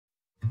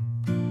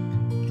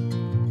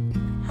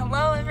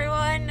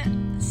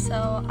everyone!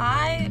 So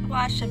I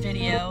watched a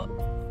video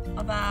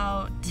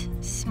about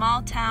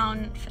small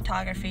town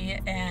photography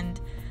and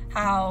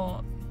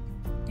how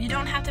you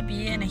don't have to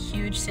be in a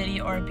huge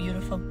city or a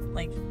beautiful,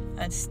 like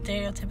a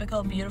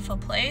stereotypical beautiful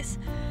place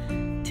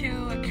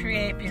to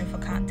create beautiful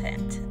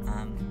content.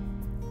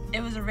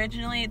 It was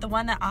originally, the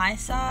one that I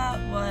saw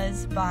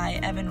was by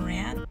Evan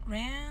Ranft?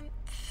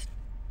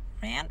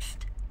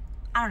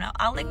 I don't know,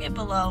 I'll link it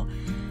below,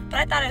 but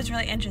I thought it was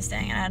really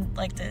interesting and I'd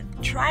like to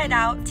try it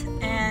out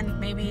and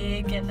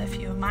maybe give a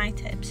few of my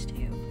tips to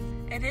you.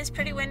 It is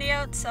pretty windy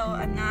out, so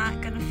I'm not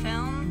gonna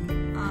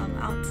film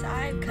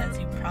outside because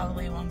you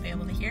probably won't be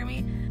able to hear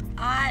me.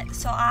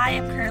 So I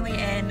am currently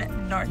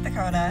in North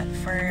Dakota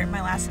for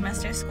my last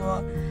semester of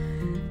school,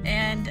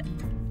 and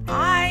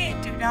I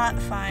do not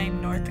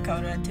find North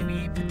Dakota to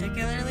be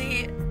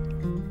particularly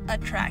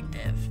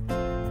attractive.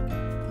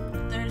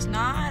 There's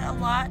not a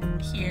lot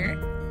here.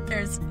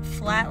 There's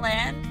flat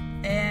land,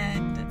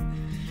 and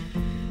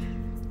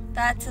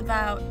that's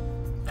about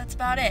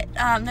it.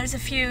 There's a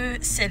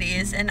few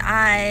cities, and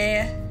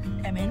I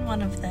am in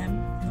one of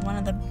them, one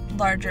of the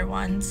larger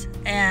ones,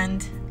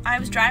 and I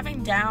was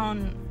driving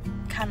down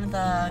kind of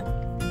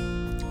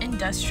the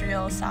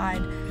industrial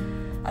side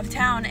of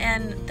town,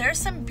 and there's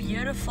some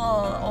beautiful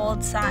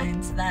old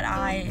signs that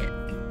I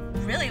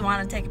really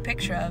want to take a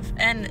picture of.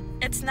 And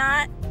it's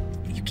not,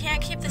 you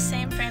can't keep the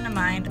same frame of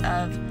mind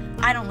of,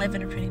 I don't live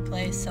in a pretty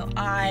place, so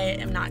I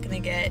am not going to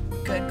get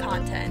good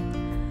content.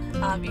 You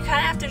kind of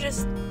have to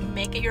just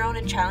make it your own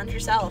and challenge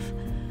yourself.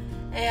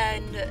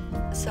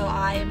 And so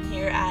I am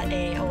here at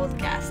a old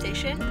gas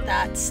station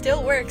that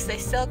still works. They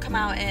still come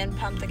out and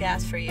pump the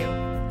gas for you.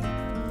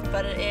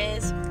 But it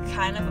is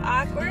kind of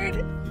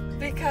awkward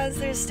because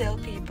there's still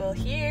people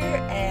here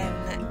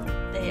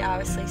and they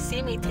obviously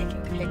see me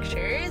taking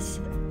pictures.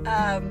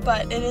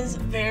 But it is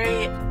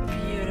very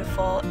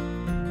beautiful.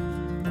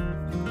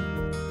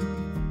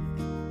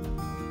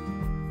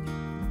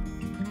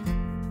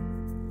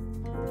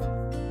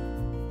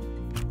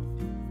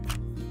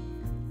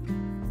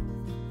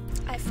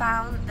 I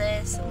found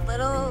this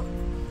little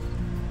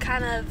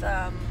kind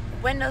of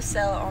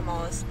windowsill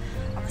almost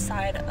on the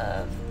side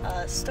of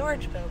a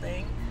storage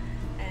building,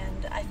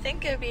 and I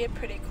think it would be a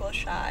pretty cool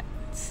shot,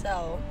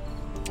 so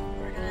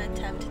we're gonna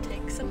attempt to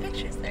take some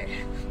pictures there.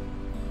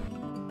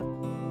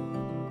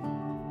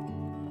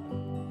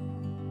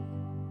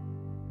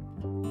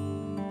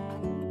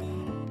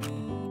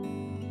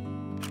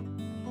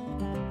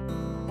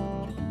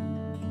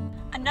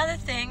 Another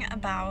thing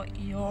about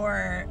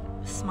your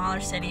smaller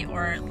city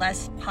or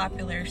less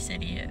popular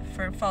city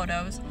for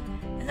photos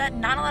is that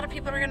not a lot of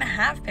people are going to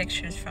have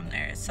pictures from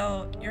there,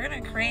 so you're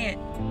going to create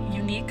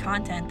unique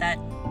content that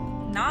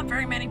not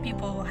very many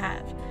people will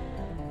have.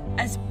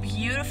 As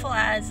beautiful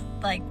as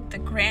like the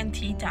Grand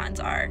Tetons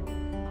are,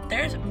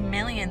 there's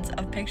millions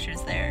of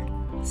pictures there,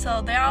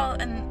 so they all,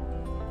 and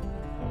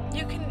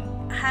you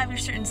can have your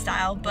certain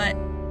style, but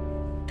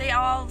they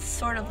all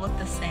sort of look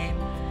the same.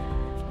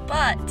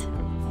 But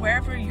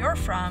wherever you're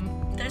from,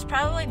 there's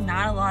probably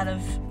not a lot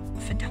of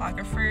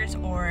photographers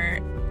or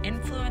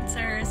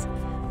influencers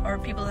or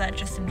people that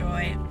just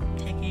enjoy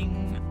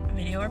taking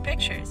video or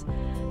pictures.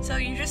 So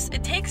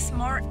it takes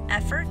more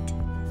effort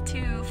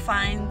to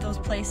find those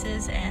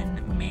places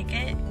and make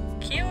it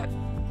cute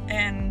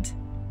and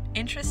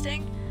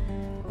interesting.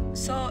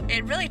 So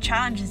it really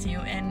challenges you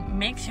and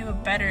makes you a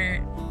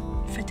better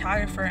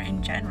photographer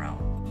in general.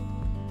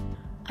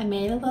 I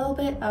made a little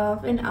bit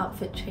of an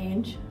outfit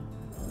change.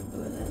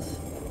 Look at this.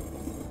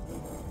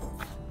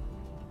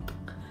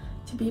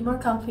 To be more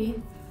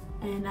comfy,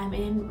 and I'm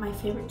in my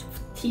favorite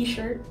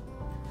t-shirt.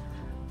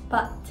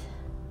 But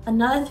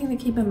another thing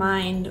to keep in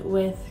mind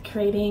with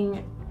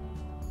creating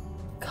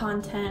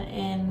content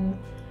in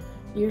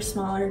your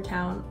smaller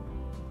town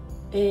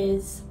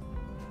is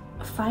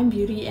find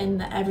beauty in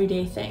the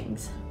everyday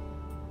things.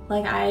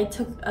 Like, I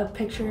took a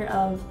picture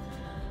of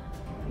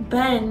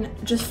Ben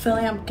just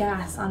filling up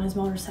gas on his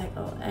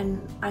motorcycle,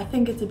 and I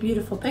think it's a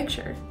beautiful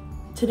picture.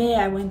 Today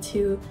I went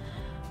to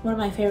one of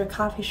my favorite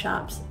coffee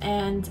shops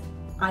and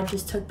I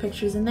just took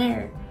pictures in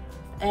there.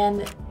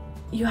 And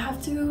you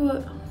have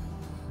to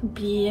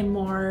be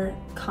more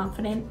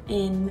confident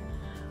in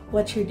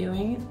what you're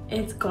doing.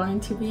 It's going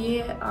to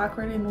be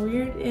awkward and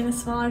weird in a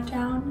smaller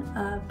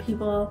town.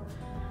 People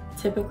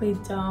typically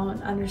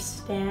don't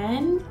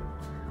understand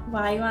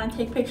why you want to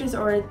take pictures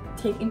or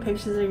taking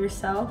pictures of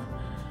yourself.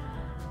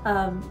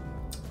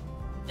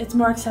 It's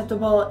more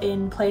acceptable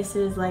in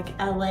places like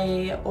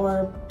LA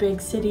or big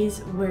cities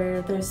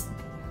where there's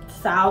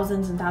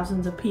thousands and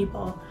thousands of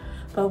people.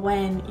 But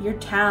when your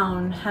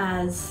town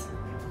has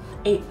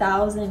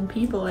 8,000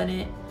 people in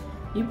it,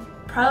 you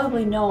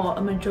probably know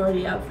a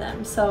majority of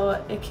them.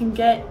 So it can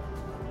get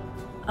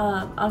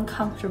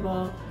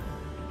uncomfortable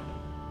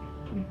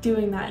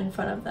doing that in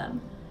front of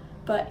them.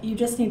 But you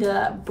just need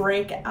to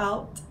break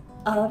out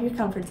of your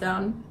comfort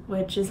zone,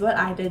 which is what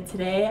I did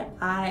today.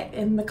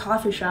 In the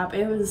coffee shop,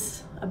 it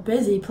was a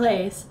busy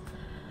place,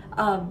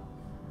 but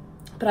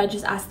I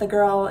just asked the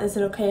girl, is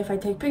it okay if I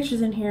take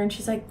pictures in here? And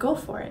she's like, go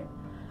for it.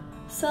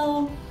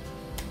 So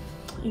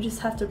You just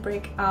have to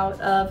break out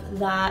of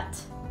that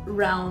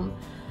realm.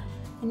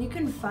 And you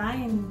can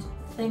find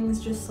things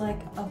just like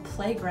a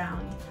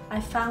playground. I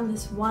found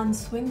this one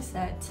swing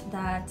set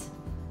that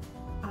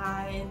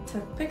I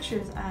took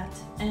pictures at,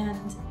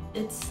 and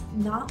it's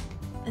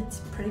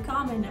pretty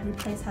common. Every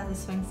place has a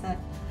swing set,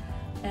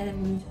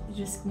 and you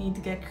just need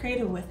to get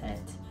creative with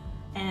it.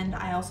 And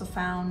I also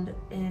found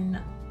an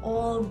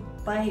old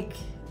bike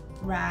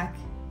rack,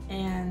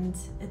 and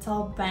it's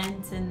all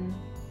bent and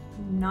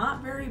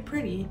not very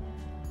pretty,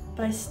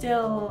 but I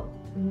still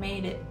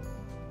made it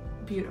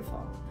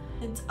beautiful.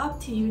 It's up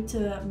to you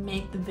to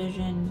make the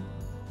vision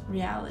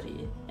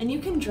reality. And you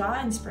can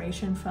draw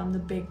inspiration from the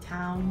big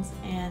towns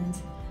and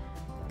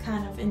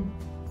kind of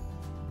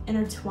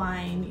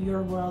intertwine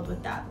your world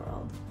with that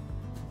world.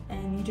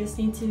 And you just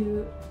need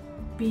to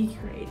be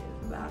creative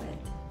about it.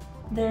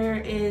 There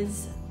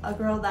is a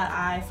girl that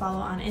I follow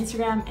on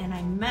Instagram and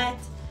I met.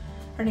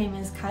 Her name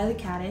is Kylie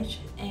Katich,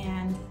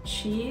 and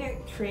she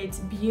creates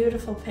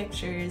beautiful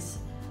pictures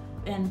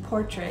and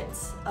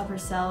portraits of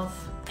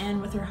herself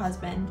and with her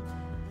husband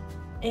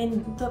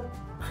in the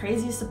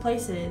craziest of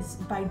places,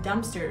 by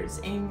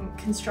dumpsters, in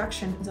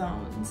construction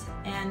zones,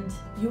 and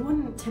you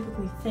wouldn't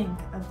typically think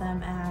of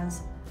them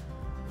as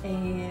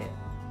a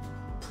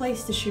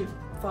place to shoot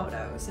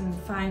photos and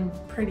find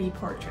pretty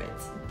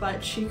portraits,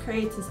 but she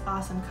creates this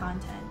awesome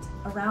content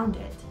around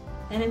it,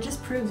 and it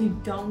just proves you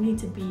don't need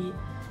to be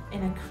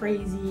in a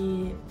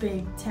crazy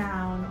big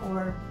town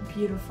or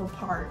beautiful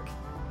park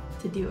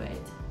to do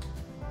it.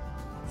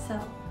 So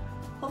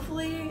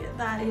hopefully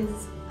that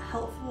is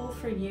helpful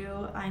for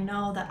you. I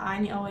know that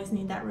I always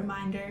need that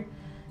reminder.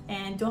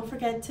 And don't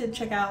forget to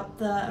check out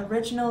the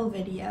original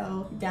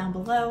video down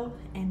below,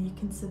 and you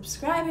can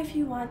subscribe if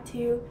you want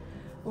to,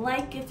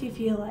 like if you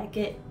feel like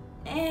it,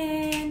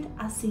 and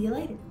I'll see you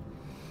later.